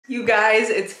You guys,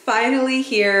 it's finally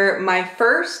here. My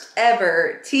first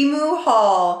ever TEMU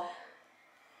haul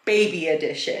baby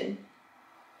edition.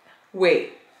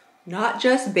 Wait, not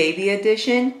just baby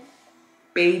edition,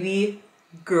 baby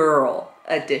girl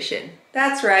edition.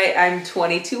 That's right, I'm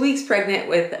 22 weeks pregnant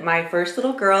with my first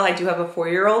little girl. I do have a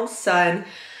 4-year-old son.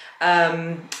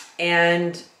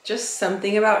 And just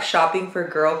something about shopping for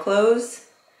girl clothes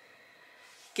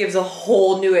gives a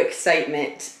whole new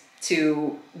excitement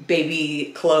to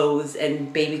baby clothes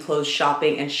and baby clothes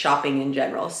shopping and shopping in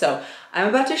general. So I'm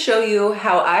about to show you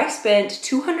how I spent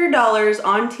 $200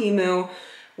 on Temu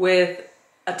with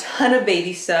a ton of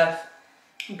baby stuff,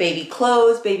 baby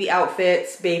clothes, baby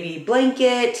outfits, baby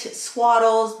blanket,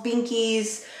 swaddles,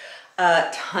 binkies,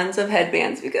 tons of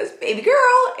headbands because baby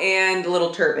girl, and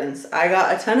little turbans. I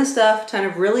got a ton of stuff, ton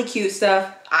of really cute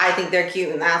stuff. I think they're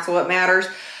cute and that's what matters.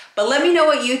 But let me know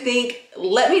what you think.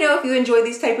 Let me know if you enjoy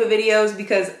these type of videos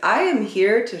because I am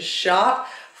here to shop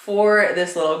for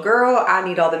this little girl. I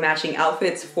need all the matching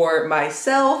outfits for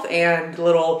myself and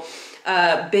little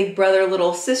big brother,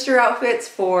 little sister outfits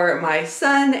for my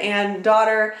son and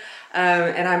daughter.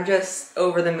 And I'm just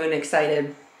over the moon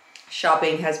excited.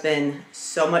 Shopping has been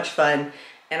so much fun.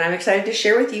 And I'm excited to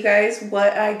share with you guys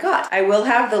what I got. I will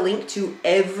have the link to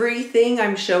everything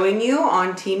I'm showing you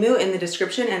on Temu in the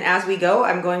description. And as we go,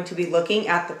 I'm going to be looking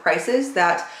at the prices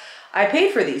that I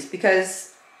paid for these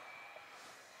because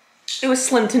it was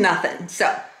slim to nothing.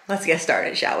 So let's get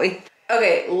started, shall we?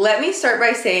 Okay, let me start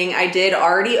by saying I did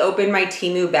already open my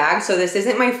Temu bag. So this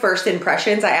isn't my first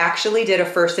impressions. I actually did a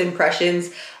first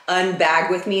impressions unbag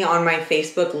with me on my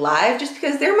Facebook Live just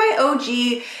because they're my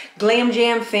OG Glam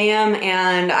Jam fam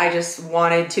and I just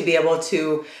wanted to be able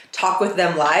to talk with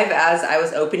them live as I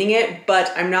was opening it.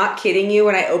 But I'm not kidding you,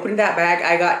 when I opened that bag,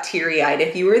 I got teary-eyed.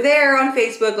 If you were there on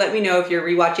Facebook, let me know if you're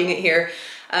rewatching it here.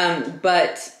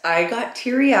 But I got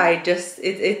teary-eyed. Just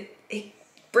it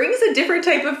brings a different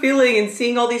type of feeling, and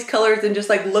seeing all these colors and just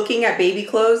like looking at baby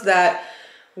clothes that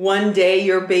one day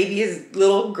your baby's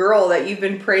little girl that you've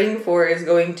been praying for is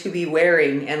going to be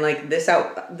wearing. And like this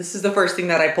is the first thing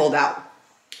that I pulled out.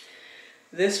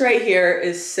 This right here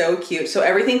is so cute. So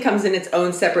everything comes in its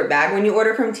own separate bag when you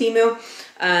order from Temu.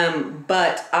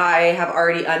 But I have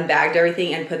already unbagged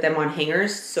everything and put them on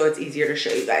hangers so it's easier to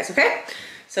show you guys, okay?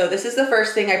 So this is the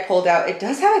first thing I pulled out. It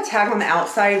does have a tag on the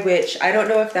outside, which I don't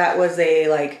know if that was a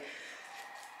like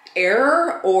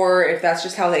error or if that's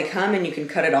just how they come and you can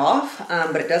cut it off.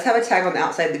 But it does have a tag on the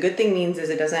outside. The good thing means is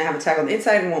it doesn't have a tag on the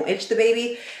inside and won't itch the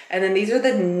baby. And then these are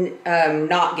the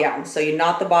knot gowns. So you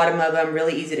knot the bottom of them,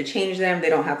 really easy to change them. They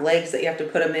don't have legs that you have to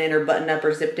put them in or button up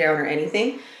or zip down or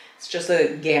anything. It's just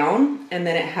a gown. And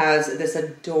then it has this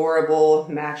adorable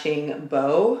matching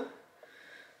bow.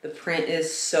 The print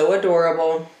is so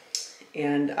adorable,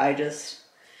 and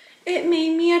it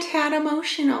made me a tad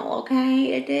emotional,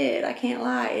 okay? It did, I can't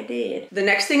lie, it did. The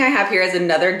next thing I have here is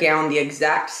another gown, the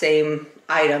exact same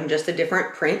item, just a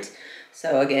different print.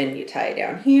 So again, you tie it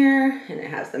down here, and it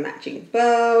has the matching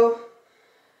bow.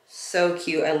 So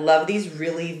cute, I love these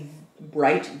really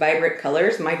bright, vibrant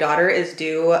colors. My daughter is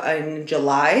due in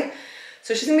July.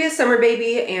 So she's gonna be a summer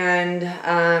baby, and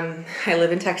I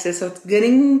live in Texas, so it's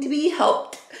going to be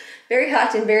helped. Very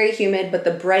hot and very humid, but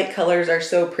the bright colors are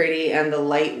so pretty, and the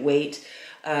lightweight,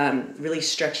 really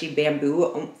stretchy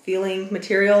bamboo feeling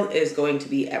material is going to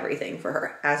be everything for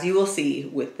her, as you will see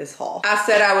with this haul. I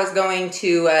said I was going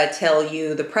to tell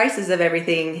you the prices of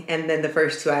everything, and then the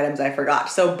first two items I forgot.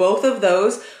 So both of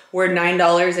those were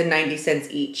 $9.90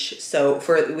 each. So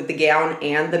with the gown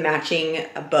and the matching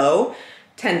bow,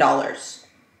 $10.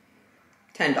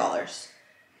 $10.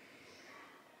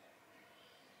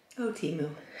 Oh,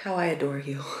 Temu, how I adore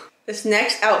you. This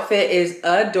next outfit is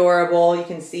adorable. You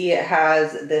can see it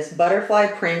has this butterfly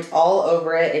print all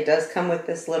over it. It does come with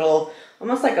this little,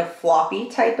 almost like a floppy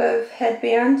type of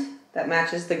headband that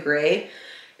matches the gray.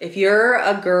 If you're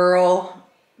a girl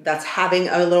that's having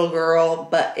a little girl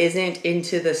but isn't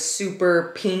into the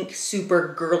super pink,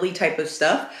 super girly type of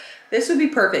stuff, this would be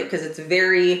perfect because it's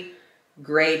very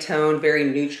gray toned, very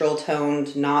neutral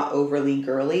toned, not overly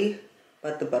girly.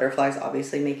 But the butterflies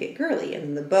obviously make it girly.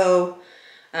 And the bow,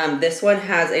 this one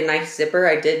has a nice zipper.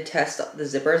 I did test the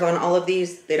zippers on all of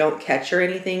these. They don't catch or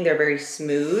anything. They're very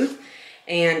smooth.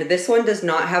 And this one does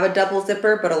not have a double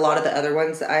zipper, but a lot of the other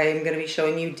ones I'm gonna be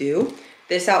showing you do.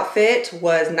 This outfit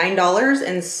was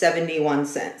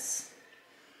 $9.71.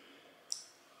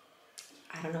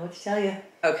 I don't know what to tell you.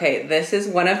 Okay, this is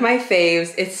one of my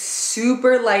faves. It's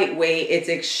super lightweight. It's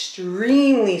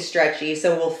extremely stretchy,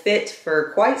 so will fit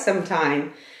for quite some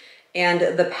time.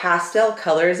 And the pastel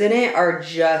colors in it are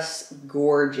just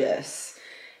gorgeous.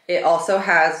 It also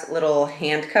has little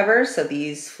hand covers, so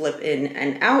these flip in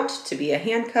and out to be a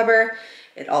hand cover.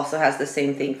 It also has the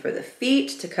same thing for the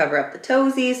feet to cover up the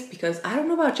toesies, because I don't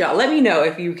know about y'all, let me know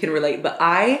if you can relate, but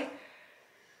I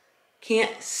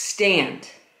can't stand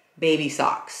baby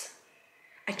socks.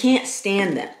 I can't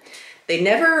stand them. They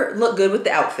never look good with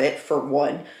the outfit, for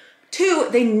one. Two,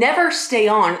 they never stay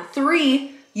on.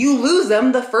 Three, you lose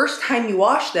them the first time you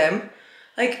wash them.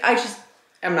 Like,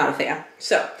 I'm not a fan.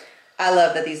 So I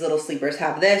love that these little sleepers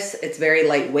have this. It's very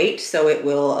lightweight, so it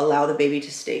will allow the baby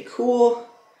to stay cool.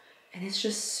 And it's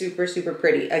just super, super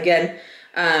pretty. Again,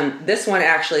 this one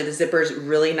actually, the zipper's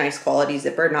really nice quality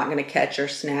zipper, not gonna catch or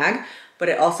snag, but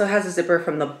it also has a zipper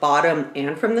from the bottom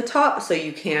and from the top, so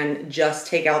you can just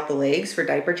take out the legs for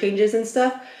diaper changes and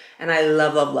stuff. And I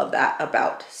love, love, love that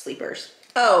about sleepers.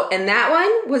 Oh, and that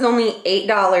one was only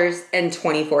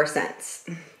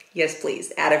 $8.24. Yes,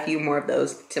 please, add a few more of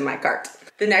those to my cart.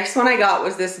 The next one I got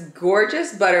was this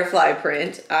gorgeous butterfly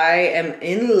print. I am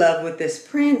in love with this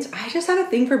print. I just had a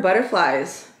thing for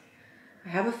butterflies. I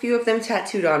have a few of them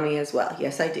tattooed on me as well.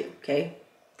 Yes, I do, okay?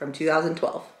 From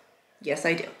 2012. Yes,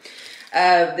 I do.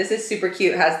 This is super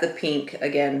cute. It has the pink,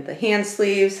 again, the hand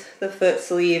sleeves, the foot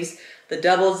sleeves, the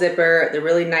double zipper, the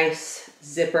really nice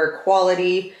zipper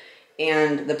quality,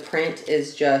 and the print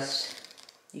is just,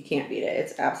 you can't beat it.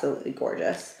 It's absolutely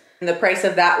gorgeous. And the price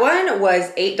of that one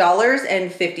was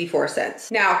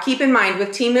 $8.54. Now, keep in mind with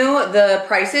Temu, the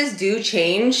prices do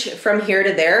change from here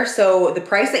to there. So the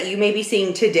price that you may be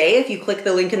seeing today, if you click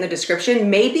the link in the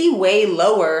description, may be way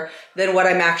lower than what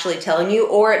I'm actually telling you,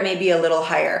 or it may be a little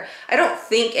higher. I don't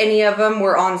think any of them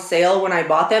were on sale when I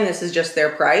bought them. This is just their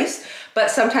price. But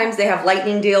sometimes they have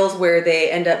lightning deals where they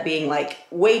end up being like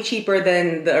way cheaper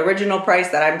than the original price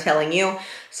that I'm telling you.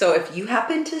 So if you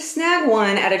happen to snag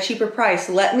one at a cheaper price,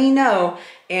 let me know,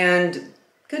 and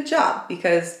good job,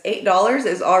 because $8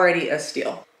 is already a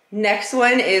steal. Next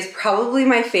one is probably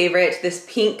my favorite. This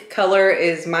pink color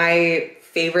is my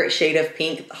favorite shade of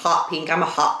pink, hot pink. I'm a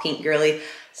hot pink girly.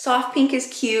 Soft pink is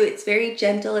cute, it's very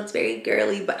gentle, it's very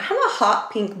girly, but I'm a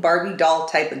hot pink Barbie doll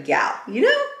type of gal. You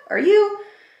know, are you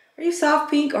soft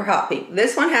pink or hot pink?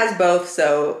 This one has both,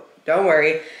 so don't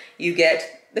worry. You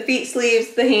get the feet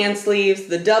sleeves, the hand sleeves,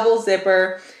 the double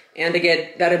zipper, and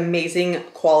again, that amazing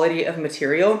quality of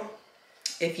material.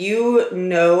 If you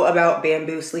know about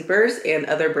bamboo sleepers and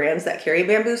other brands that carry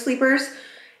bamboo sleepers,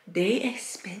 they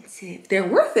expensive. They're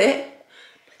worth it,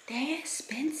 but they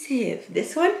expensive.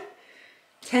 This one,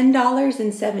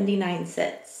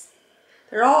 $10.79.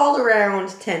 They're all around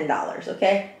 $10,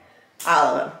 okay? All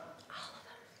of them.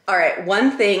 All right,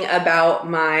 one thing about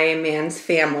my man's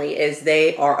family is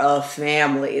they are a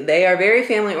family. They are very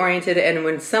family oriented, and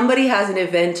when somebody has an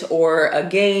event or a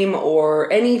game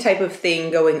or any type of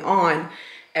thing going on,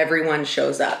 everyone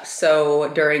shows up. So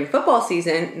during football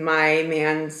season, my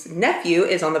man's nephew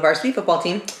is on the varsity football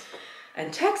team,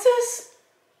 and Texas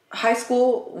high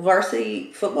school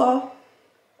varsity football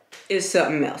is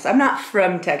something else. I'm not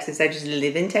from Texas, I just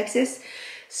live in Texas.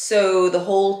 So the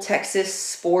whole Texas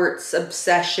sports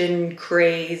obsession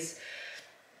craze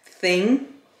thing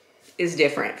is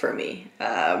different for me.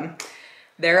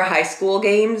 Their high school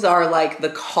games are like the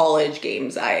college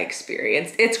games I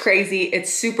experienced. It's crazy,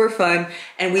 it's super fun,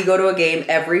 and we go to a game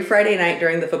every Friday night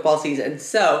during the football season.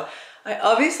 So I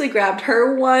obviously grabbed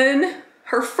her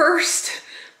first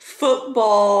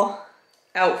football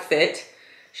outfit.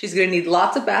 She's gonna need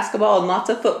lots of basketball and lots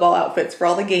of football outfits for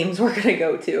all the games we're gonna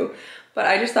go to. But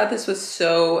I just thought this was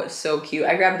so, so cute.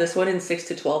 I grabbed this one in 6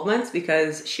 to 12 months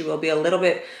because she will be a little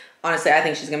bit, honestly, I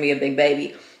think she's gonna be a big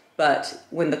baby. But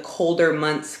when the colder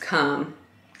months come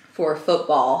for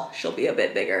football, she'll be a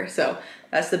bit bigger. So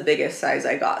that's the biggest size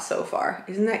I got so far.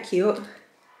 Isn't that cute?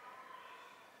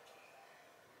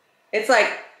 It's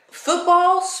like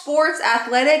football, sports,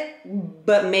 athletic,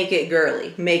 but make it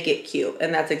girly, make it cute.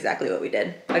 And that's exactly what we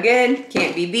did. Again,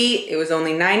 can't be beat. It was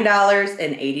only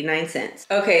 $9.89.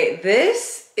 Okay,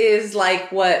 this is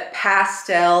like what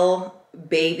pastel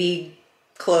baby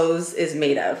clothes is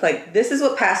made of. Like, this is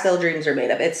what pastel dreams are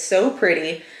made of. It's so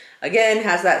pretty. Again,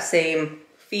 has that same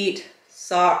feet,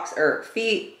 socks, or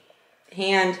feet,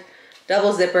 hand,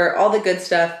 double zipper, all the good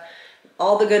stuff.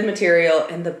 All the good material,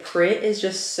 and the print is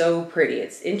just so pretty.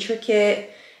 It's intricate,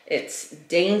 it's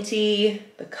dainty,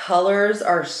 the colors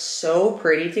are so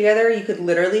pretty together. You could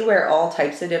literally wear all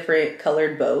types of different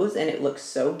colored bows and it looks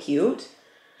so cute.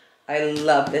 I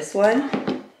love this one.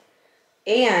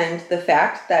 And the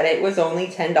fact that it was only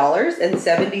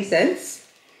 $10.70,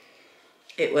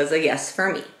 it was a yes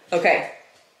for me. Okay,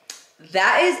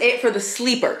 that is it for the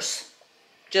sleepers,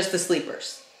 just the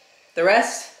sleepers. The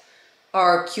rest,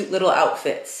 are cute little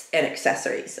outfits and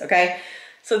accessories, okay?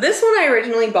 So this one I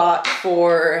originally bought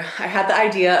for, I had the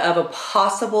idea of a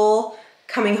possible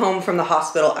coming home from the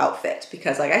hospital outfit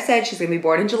because like I said, she's gonna be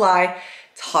born in July.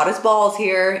 It's hot as balls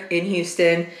here in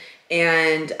Houston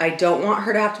and I don't want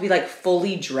her to have to be like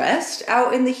fully dressed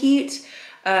out in the heat.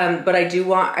 But I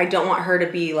don't want her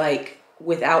to be like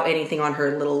without anything on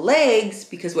her little legs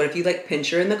because what if you like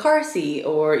pinch her in the car seat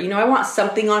or, you know, I want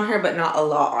something on her, but not a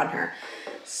lot on her.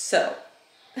 So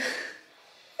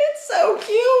it's so cute.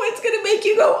 It's gonna make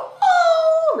you go,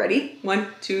 oh, ready? 1,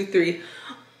 2, 3.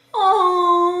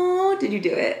 Oh, did you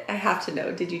do it? I have to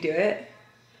know, did you do it?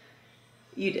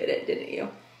 You did it, didn't you?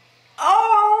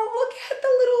 Oh, look at the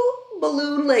little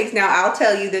balloon legs. Now I'll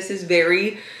tell you, this is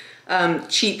very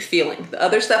cheap feeling. The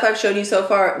other stuff I've shown you so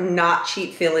far, not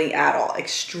cheap feeling at all.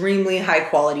 Extremely high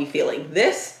quality feeling.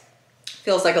 This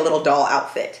feels like a little doll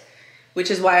outfit, which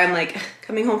is why I'm like,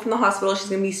 coming home from the hospital, she's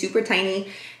gonna be super tiny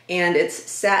and it's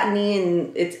satiny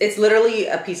and it's literally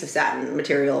a piece of satin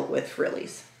material with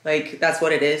frillies. Like that's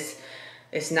what it is.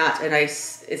 It's not a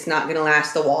nice, it's not gonna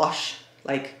last the wash.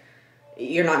 Like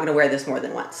you're not gonna wear this more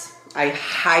than once. I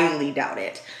highly doubt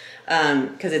it.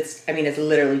 Cause it's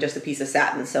literally just a piece of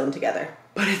satin sewn together,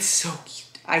 but it's so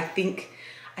cute. I think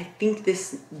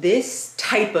this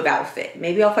type of outfit,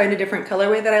 maybe I'll find a different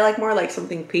colorway that I like more, like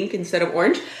something pink instead of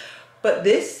orange, but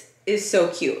this is so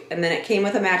cute. And then it came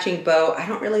with a matching bow. I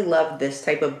don't really love this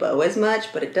type of bow as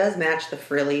much, but it does match the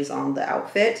frillies on the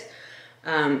outfit.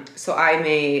 So I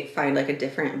may find like a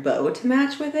different bow to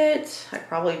match with it. I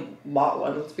probably bought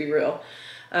one, let's be real.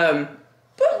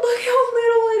 But look how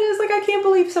little it is. Like I can't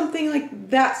believe something like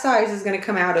that size is gonna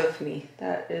come out of me.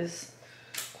 That is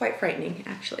quite frightening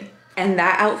actually. And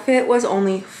that outfit was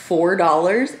only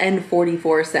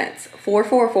 $4.44.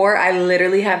 444, I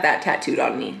literally have that tattooed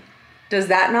on me. Does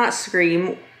that not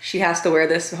scream she has to wear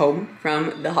this home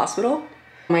from the hospital?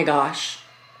 Oh my gosh,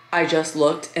 I just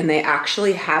looked and they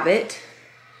actually have it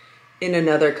in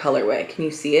another colorway. Can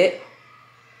you see it?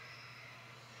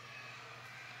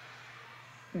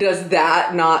 Does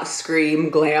that not scream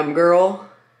glam girl?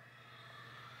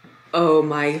 Oh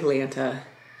my Lanta.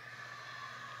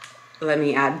 Let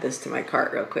me add this to my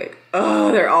cart real quick.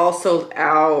 Oh, they're all sold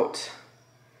out.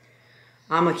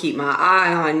 I'm gonna keep my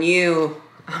eye on you.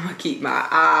 I'm gonna keep my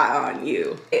eye on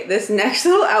you. This next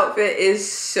little outfit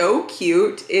is so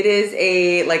cute. It is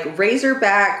a like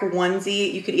razorback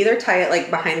onesie. You could either tie it like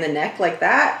behind the neck like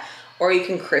that, or you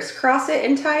can crisscross it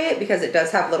and tie it because it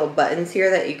does have little buttons here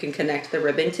that you can connect the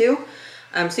ribbon to.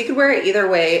 So you could wear it either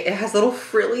way. It has little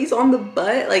frillies on the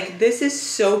butt. Like this is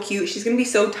so cute. She's gonna be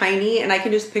so tiny and I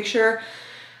can just picture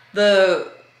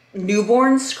the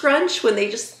newborn scrunch when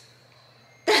they just,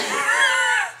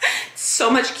 it's so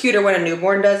much cuter when a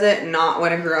newborn does it, not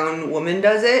when a grown woman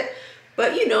does it.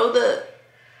 But you know, the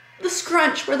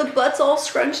scrunch where the butt's all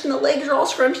scrunched and the legs are all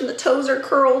scrunched and the toes are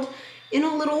curled in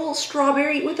a little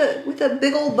strawberry with a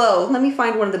big old bow. Let me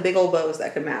find one of the big old bows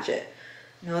that could match it.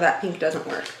 No, that pink doesn't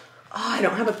work. Oh, I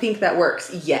don't have a pink that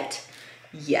works yet.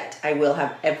 I will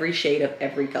have every shade of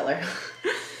every color.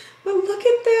 But look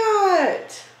at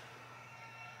that.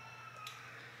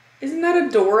 Isn't that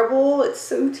adorable? It's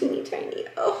so teeny tiny.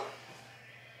 Oh,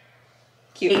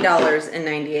 cute.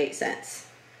 $8.98.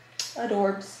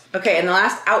 Adorbs. Okay, and the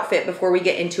last outfit before we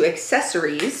get into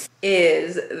accessories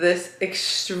is this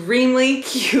extremely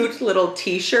cute little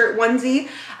t-shirt onesie.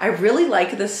 I really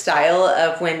like the style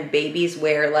of when babies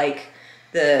wear like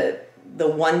the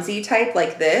onesie type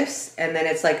like this, and then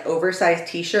it's like oversized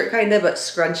t-shirt kind of, but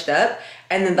scrunched up,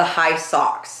 and then the high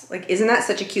socks. Like, isn't that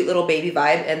such a cute little baby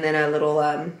vibe? And then a little,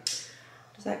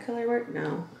 does that color work?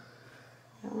 No.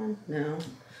 That one? No. Oh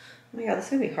my God, this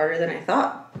is gonna be harder than I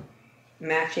thought.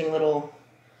 Matching little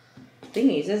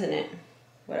thingies, isn't it?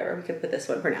 Whatever, we could put this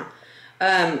one for now.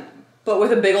 But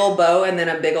with a big old bow and then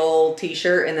a big old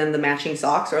t-shirt and then the matching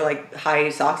socks, or like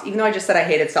high socks, even though I just said I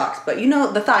hated socks, but you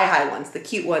know, the thigh high ones, the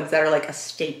cute ones that are like a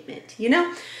statement, you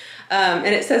know? And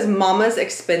it says Mama's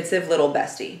Expensive Little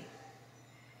Bestie.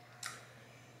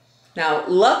 Now,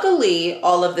 luckily,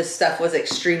 all of this stuff was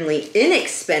extremely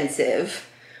inexpensive,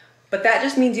 but that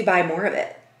just means you buy more of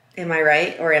it. Am I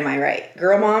right or am I right?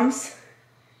 Girl moms,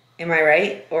 am I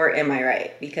right or am I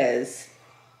right? Because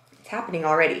it's happening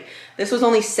already. This was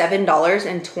only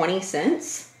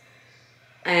 $7.20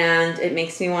 and it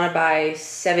makes me want to buy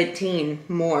 17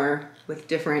 more with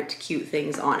different cute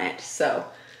things on it. So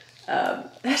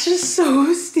that's just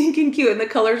so stinking cute and the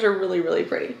colors are really, really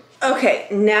pretty. Okay,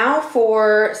 now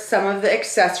for some of the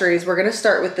accessories. We're gonna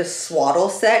start with the swaddle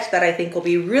set that I think will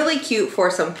be really cute for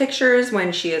some pictures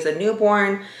when she is a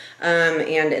newborn and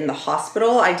in the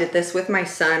hospital. I did this with my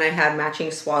son. I had matching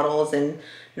swaddles and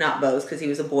not bows because he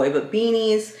was a boy, but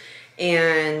beanies.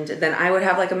 And then I would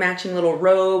have like a matching little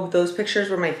robe. Those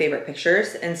pictures were my favorite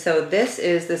pictures. And so this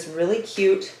is this really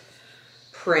cute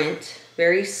print,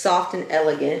 very soft and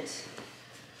elegant.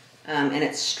 And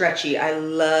it's stretchy. I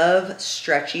love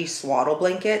stretchy swaddle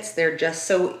blankets. They're just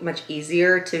so much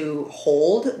easier to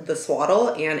hold the swaddle,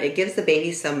 and it gives the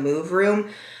baby some move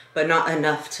room, but not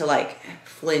enough to like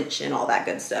flinch and all that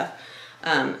good stuff.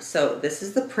 So this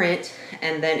is the print,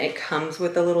 and then it comes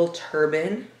with a little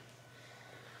turban.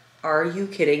 Are you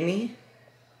kidding me?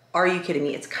 Are you kidding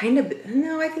me? It's kind of,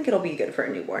 no, I think it'll be good for a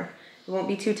newborn. It won't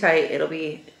be too tight.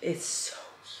 It's so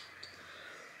cute.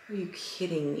 Are you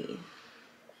kidding me?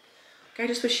 I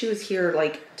just wish she was here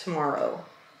like tomorrow.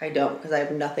 I don't, because I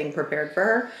have nothing prepared for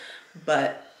her,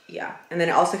 but yeah. And then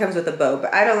it also comes with a bow,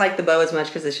 but I don't like the bow as much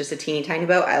because it's just a teeny tiny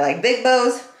bow. I like big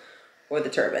bows or the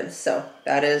turbans. So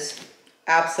that is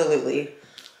absolutely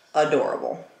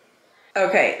adorable.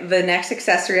 Okay, the next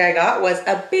accessory I got was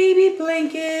a baby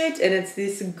blanket, and it's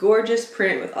this gorgeous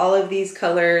print with all of these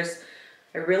colors.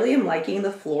 I really am liking the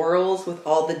florals with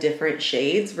all the different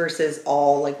shades versus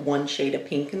all like one shade of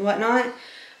pink and whatnot.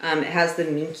 It has the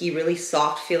minky, really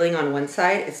soft feeling on one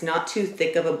side. It's not too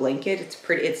thick of a blanket. It's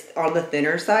pretty, it's on the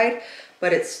thinner side,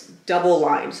 but it's double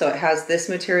lined. So it has this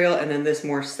material and then this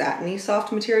more satiny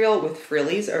soft material with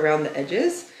frillies around the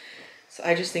edges. So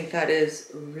I just think that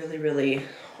is really, really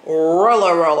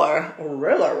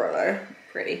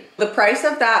pretty. The price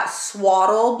of that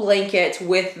swaddle blanket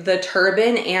with the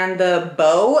turban and the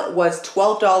bow was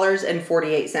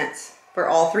 $12.48 for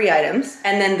all 3 items.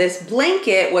 And then this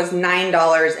blanket was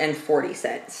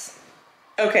 $9.40.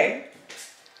 Okay,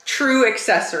 true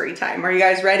accessory time. Are you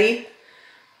guys ready?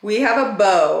 We have a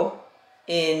bow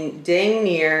in dang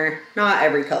near, not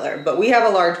every color, but we have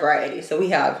a large variety. So we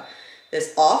have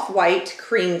this off-white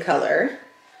cream color.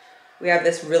 We have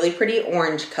this really pretty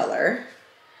orange color.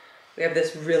 We have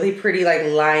this really pretty like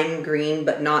lime green,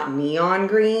 but not neon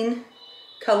green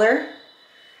color.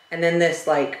 And then this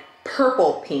like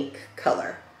purple pink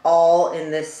color, all in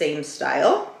this same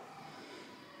style.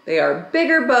 They are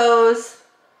bigger bows,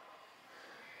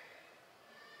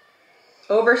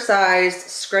 oversized,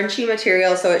 scrunchy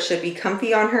material, so it should be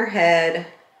comfy on her head.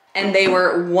 And they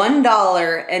were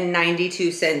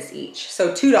 $1.92 each,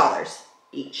 so $2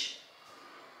 each.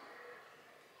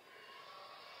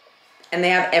 And they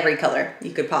have every color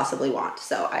you could possibly want,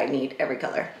 so I need every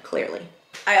color, clearly.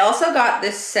 I also got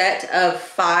this set of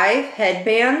 5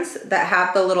 headbands that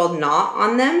have the little knot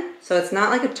on them. So it's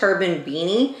not like a turban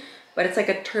beanie, but it's like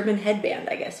a turban headband,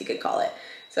 I guess you could call it.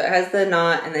 So it has the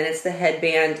knot and then it's the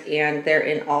headband, and they're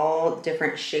in all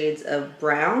different shades of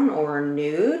brown or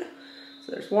nude.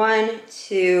 So there's 1,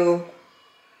 2,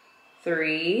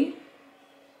 3,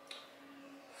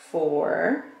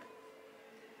 4,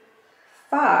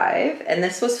 5, and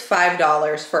this was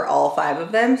 $5 for all 5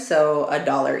 of them, so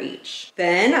 $1 each.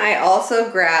 Then I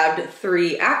also grabbed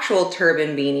 3 actual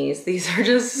turban beanies. These are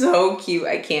just so cute.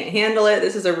 I can't handle it.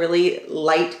 This is a really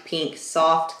light pink,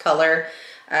 soft color.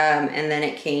 And then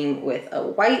it came with a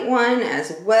white one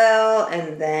as well,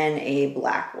 and then a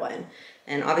black one.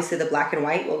 And obviously the black and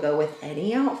white will go with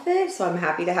any outfit, so I'm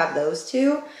happy to have those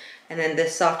 2. And then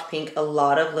this soft pink, a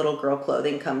lot of little girl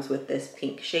clothing comes with this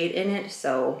pink shade in it,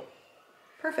 so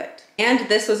perfect. And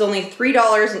this was only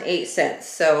 $3.08,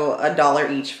 so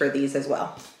 $1 each for these as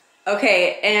well.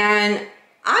 Okay, and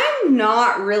I'm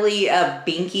not really a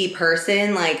binky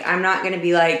person. Like, I'm not gonna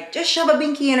be like, just shove a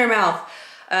binky in her mouth.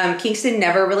 Kingston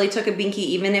never really took a binky,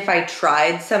 even if I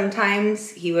tried sometimes.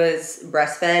 He was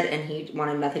breastfed and he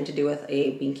wanted nothing to do with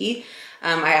a binky.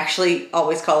 I actually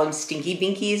always call them stinky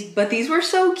binkies, but these were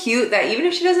so cute that even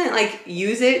if she doesn't like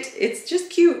use it, it's just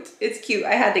cute. It's cute.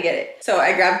 I had to get it. So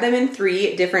I grabbed them in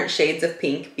 3 different shades of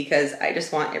pink because I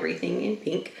just want everything in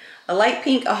pink. A light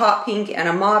pink, a hot pink, and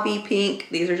a mauvey pink.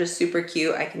 These are just super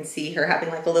cute. I can see her having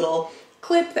like a little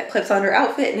clip that clips on her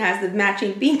outfit and has the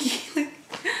matching binky.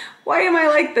 Why am I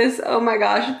like this? Oh my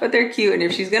gosh, but they're cute. And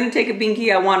if she's gonna take a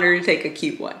binky, I want her to take a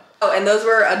cute one. Oh, and those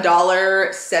were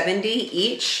 $1.70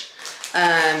 each.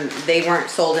 They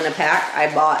weren't sold in a pack.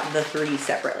 I bought the 3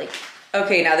 separately.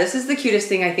 Okay, now this is the cutest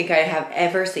thing I think I have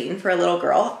ever seen for a little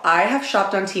girl. I have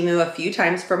shopped on Temu a few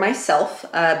times for myself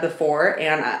before,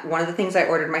 and one of the things I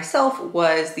ordered myself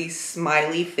was these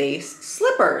smiley face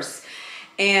slippers.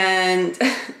 And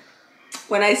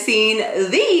when I seen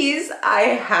these, I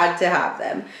had to have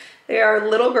them. They are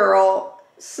little girl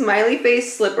smiley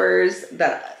face slippers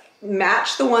that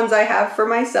match the ones I have for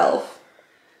myself.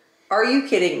 Are you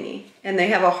kidding me? And they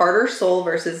have a harder sole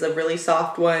versus a really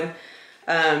soft one.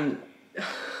 I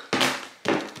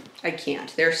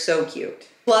can't. They're so cute.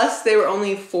 Plus, they were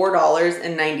only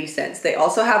 $4.90. They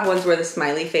also have ones where the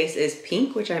smiley face is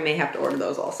pink, which I may have to order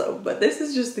those also. But this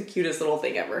is just the cutest little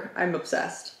thing ever. I'm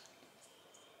obsessed.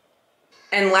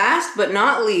 And last but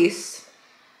not least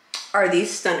are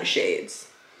these Stunna shades.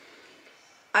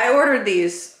 I ordered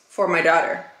these for my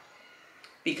daughter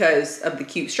because of the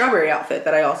cute strawberry outfit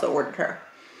that I also ordered her.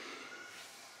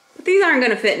 But these aren't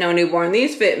gonna fit no newborn.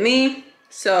 These fit me.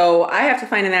 So I have to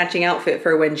find a matching outfit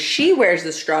for when she wears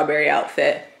the strawberry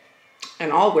outfit,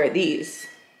 and I'll wear these.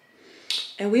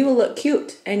 And we will look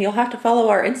cute. And you'll have to follow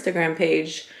our Instagram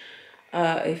page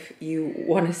if you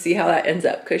want to see how that ends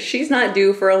up, because she's not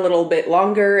due for a little bit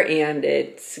longer and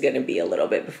it's gonna be a little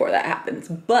bit before that happens.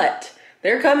 But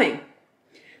they're coming.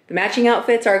 The matching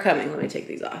outfits are coming. Let me take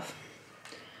these off.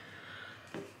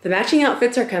 The matching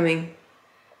outfits are coming.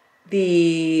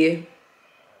 The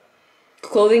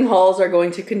clothing hauls are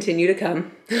going to continue to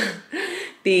come.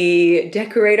 The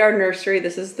decorate our nursery.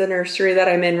 This is the nursery that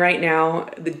I'm in right now.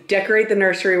 The decorate the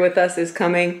nursery with us is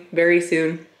coming very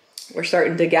soon. We're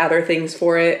starting to gather things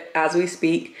for it as we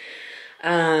speak.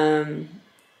 The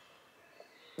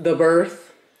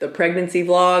birth, the pregnancy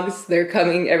vlogs, they're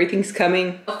coming. Everything's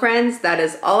coming. Well, friends, that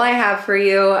is all I have for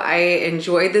you. I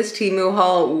enjoyed this TEMU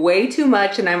haul way too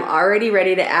much, and I'm already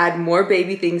ready to add more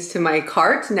baby things to my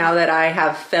cart now that I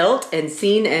have felt and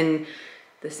seen and,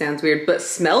 this sounds weird, but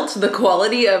smelt the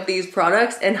quality of these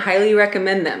products and highly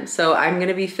recommend them. So I'm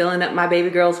gonna be filling up my baby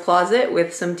girl's closet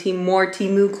with some more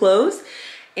TEMU clothes.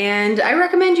 And I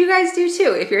recommend you guys do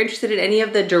too. If you're interested in any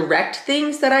of the direct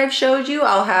things that I've showed you,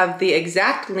 I'll have the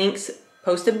exact links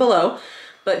posted below.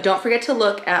 But don't forget to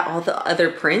look at all the other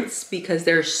prints because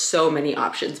there's so many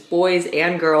options. Boys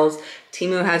and girls,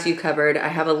 TEMU has you covered. I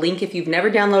have a link. If you've never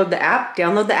downloaded the app,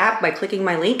 download the app by clicking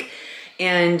my link,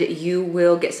 and you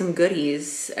will get some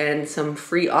goodies and some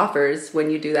free offers when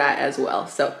you do that as well.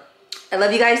 So I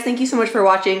love you guys. Thank you so much for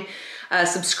watching.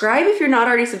 Subscribe if you're not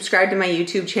already subscribed to my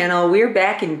YouTube channel. We're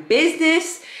back in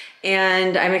business,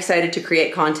 and I'm excited to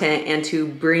create content and to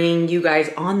bring you guys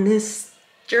on this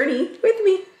journey with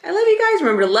me. I love you guys.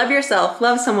 Remember to love yourself,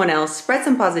 love someone else, spread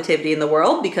some positivity in the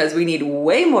world because we need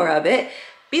way more of it.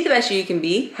 Be the best you can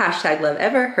be. Hashtag love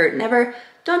ever, hurt never.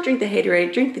 Don't drink the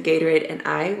haterade, drink the Gatorade, and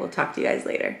I will talk to you guys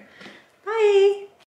later. Bye.